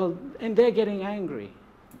 Well, and they're getting angry.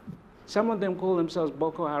 Some of them call themselves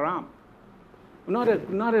Boko Haram. Not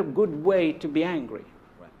a good way to be angry,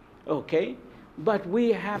 right. Okay? But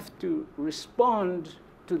we have to respond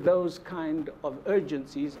to those kind of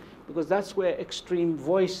urgencies because that's where extreme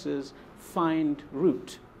voices find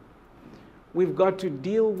root. We've got to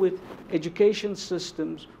deal with education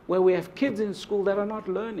systems where we have kids in school that are not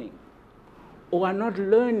learning or are not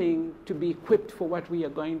learning to be equipped for what we are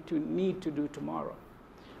going to need to do tomorrow.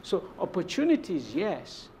 So opportunities,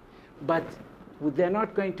 yes, but they're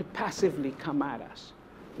not going to passively come at us.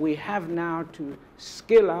 We have now to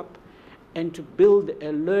skill up and to build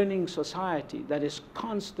a learning society that is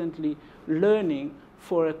constantly learning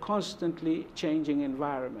for a constantly changing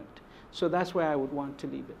environment. So that's where I would want to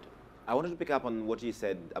leave it. I wanted to pick up on what you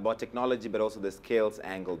said about technology, but also the skills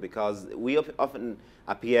angle, because we often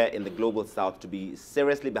appear in the global south to be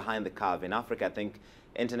seriously behind the curve. In Africa, I think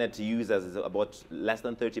internet users is about less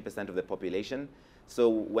than 30% of the population. So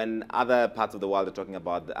when other parts of the world are talking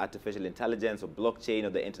about the artificial intelligence or blockchain or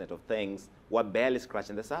the Internet of Things, we're barely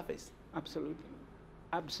scratching the surface. Absolutely,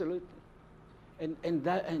 absolutely,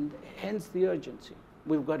 and hence the urgency.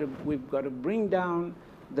 We've got to bring down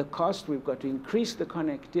the cost. We've got to increase the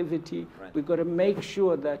connectivity. Right. We've got to make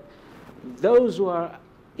sure that those who are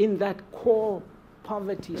in that core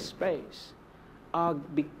poverty space are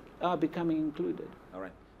becoming included. All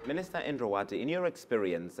right. Minister Indrawati, in your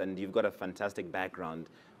experience, and you've got a fantastic background,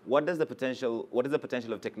 what is the potential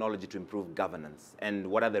of technology to improve governance, and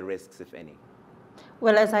what are the risks, if any?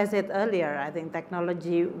 Well, as I said earlier, I think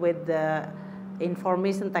technology with the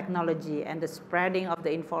information technology and the spreading of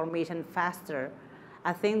the information faster,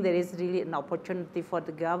 I think there is really an opportunity for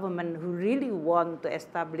the government who really want to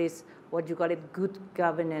establish what you call it good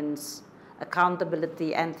governance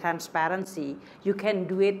accountability, and transparency, you can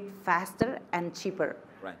do it faster and cheaper.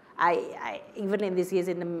 Right. Even in this case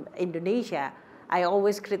in Indonesia, I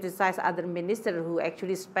always criticize other ministers who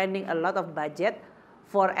actually spending a lot of budget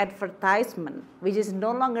for advertisement, which is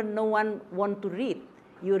no longer no one want to read.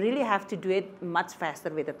 You really have to do it much faster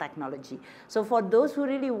with the technology. So for those who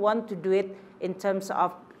really want to do it in terms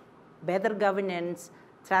of better governance,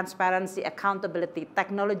 transparency, accountability,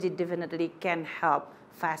 technology definitely can help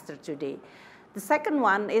faster today. The second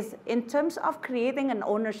one is in terms of creating an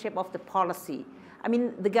ownership of the policy. I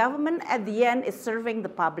mean, the government at the end is serving the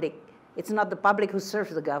public. It's not the public who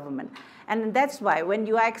serves the government. And that's why when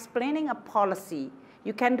you are explaining a policy,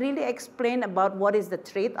 you can really explain about what is the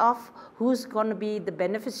trade-off, who's going to be the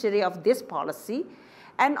beneficiary of this policy,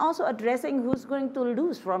 and also addressing who's going to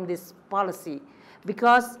lose from this policy.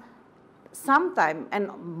 Because sometimes, and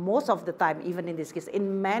most of the time, even in this case,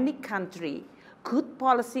 in many countries, good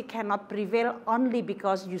policy cannot prevail only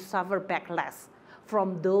because you suffer backlash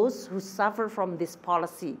from those who suffer from this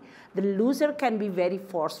policy. The loser can be very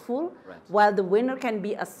forceful, right, while the winner can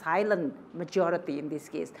be a silent majority in this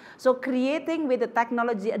case. So creating with the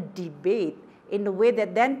technology a debate in the way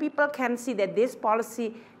that then people can see that this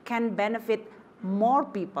policy can benefit more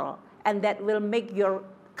people and that will make your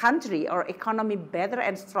country or economy better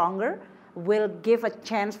and stronger, will give a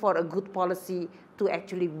chance for a good policy to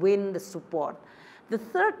actually win the support. The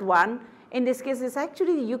third one, in this case, is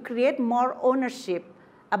actually you create more ownership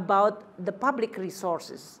about the public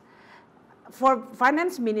resources. For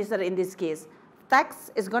finance minister in this case,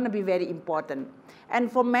 tax is going to be very important. And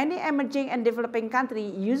for many emerging and developing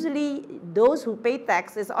countries, usually those who pay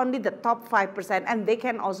tax is only the top 5%, and they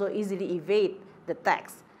can also easily evade the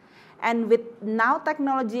tax. And with now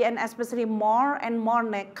technology and especially more and more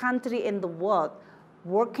countries in the world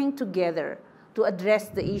working together to address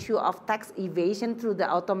the issue of tax evasion through the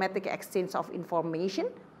automatic exchange of information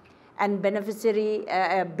and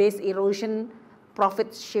beneficiary-based erosion,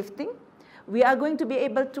 profit shifting, we are going to be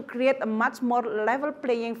able to create a much more level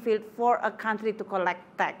playing field for a country to collect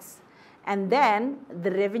tax. And then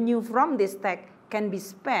the revenue from this tax can be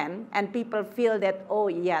spent and people feel that, oh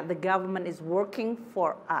yeah, the government is working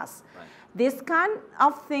for us. Right. This kind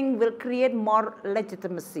of thing will create more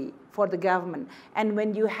legitimacy for the government. And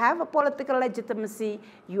when you have a political legitimacy,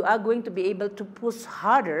 you are going to be able to push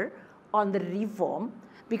harder on the reform,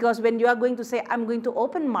 because when you are going to say, I'm going to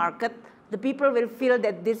open market, the people will feel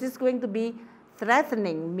that this is going to be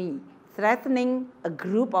threatening me, threatening a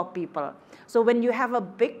group of people. So when you have a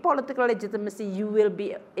big political legitimacy, you will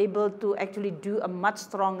be able to actually do a much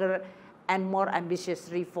stronger and more ambitious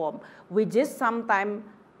reform, which is sometimes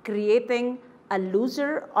creating a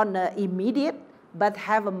loser on the immediate, but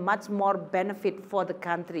have a much more benefit for the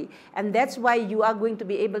country. And that's why you are going to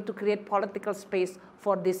be able to create political space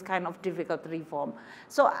for this kind of difficult reform.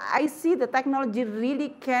 So I see the technology really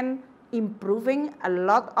can improving a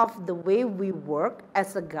lot of the way we work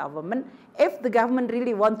as a government, if the government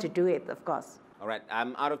really wants to do it, of course. All right,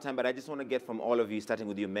 I'm out of time, but I just want to get from all of you, starting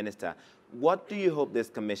with you, Minister, what do you hope this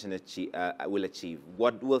commission will achieve?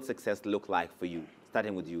 What will success look like for you,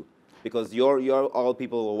 starting with you? Because you're all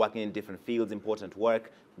people who are working in different fields, important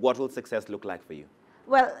work. What will success look like for you?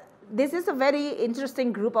 Well, this is a very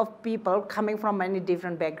interesting group of people coming from many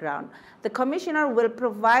different backgrounds. The commissioner will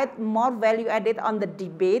provide more value added on the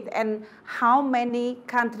debate and how many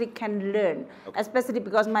countries can learn, especially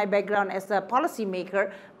because my background as a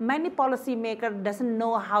policymaker, many policymakers doesn't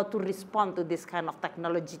know how to respond to this kind of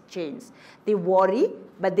technology change. They worry,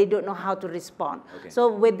 but they don't know how to respond.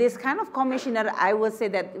 So with this kind of commissioner, I will say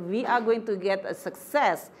that we are going to get a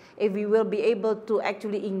success if we will be able to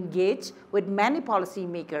actually engage with many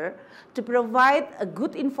policymakers to provide a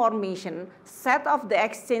good information, set of the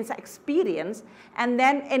exchange experience, and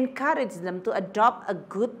then encourage them to adopt a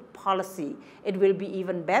good policy. It will be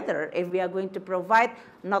even better if we are going to provide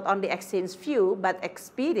not only exchange view, but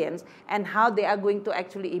experience and how they are going to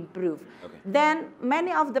actually improve. Then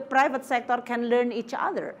many of the private sector can learn each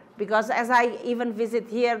other, because as I even visit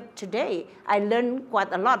here today, I learned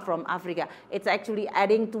quite a lot from Africa. It's actually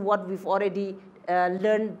adding to what we've already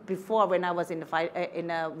learned before when I was in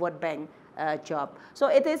a World Bank job. So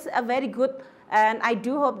it is a very good, and I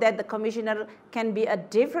do hope that the commissioner can be a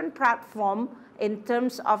different platform in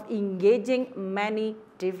terms of engaging many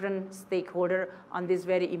different stakeholders on this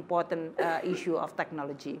very important issue of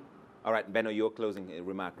technology. All right, Benno, your closing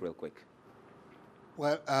remark real quick.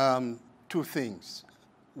 Well, two things.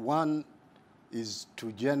 One is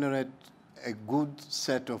to generate a good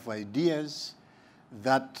set of ideas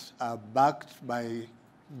that are backed by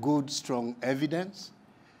good, strong evidence,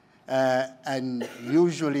 and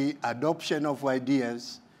usually adoption of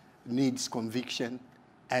ideas needs conviction,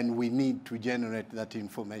 and we need to generate that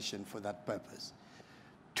information for that purpose.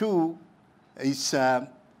 2 is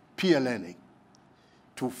peer learning,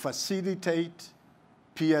 to facilitate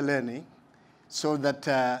peer learning so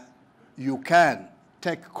that you can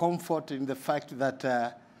take comfort in the fact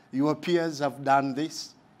that your peers have done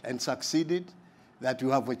this and succeeded, that you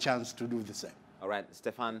have a chance to do the same. All right,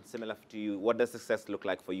 Stefan, similar to you, what does success look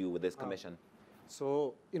like for you with this commission?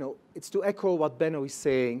 So, it's to echo what Benno is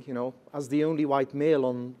saying, as the only white male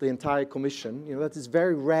on the entire commission, that is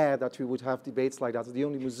very rare that we would have debates like that, the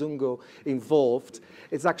only Muzungu involved.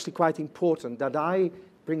 It's actually quite important that I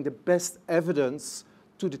bring the best evidence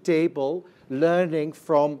to the table, learning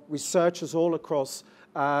from researchers all across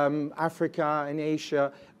Africa and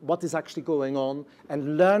Asia, what is actually going on,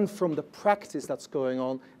 and learn from the practice that's going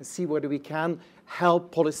on and see whether we can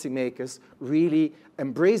help policymakers really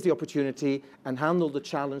embrace the opportunity and handle the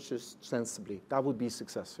challenges sensibly. That would be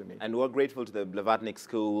success for me. And we're grateful to the Blavatnik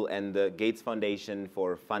School and the Gates Foundation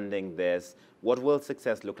for funding this. What will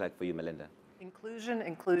success look like for you, Melinda? Inclusion,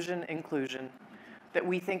 inclusion, inclusion. That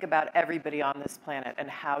we think about everybody on this planet and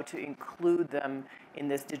how to include them in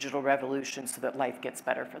this digital revolution so that life gets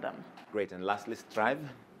better for them. Great. And lastly, strive.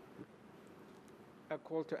 A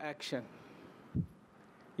call to action.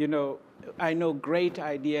 I know great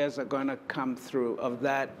ideas are going to come through. Of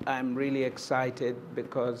that, I'm really excited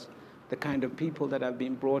because the kind of people that have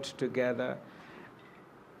been brought together.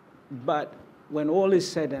 But when all is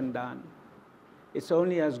said and done, it's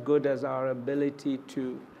only as good as our ability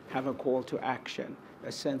to have a call to action,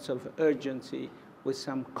 a sense of urgency with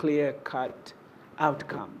some clear-cut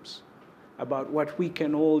outcomes about what we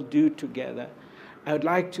can all do together. I would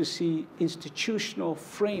like to see institutional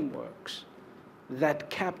frameworks that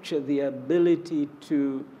capture the ability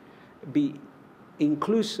to be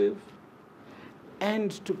inclusive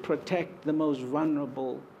and to protect the most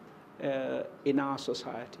vulnerable in our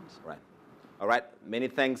societies. Right. All right. Many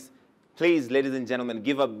thanks. Please, ladies and gentlemen,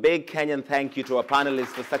 give a big Kenyan thank you to our panelists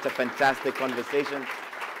for such a fantastic conversation.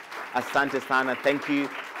 Asante sana. Thank you.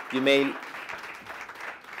 You may...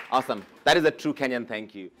 Awesome. That is a true Kenyan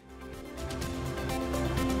thank you.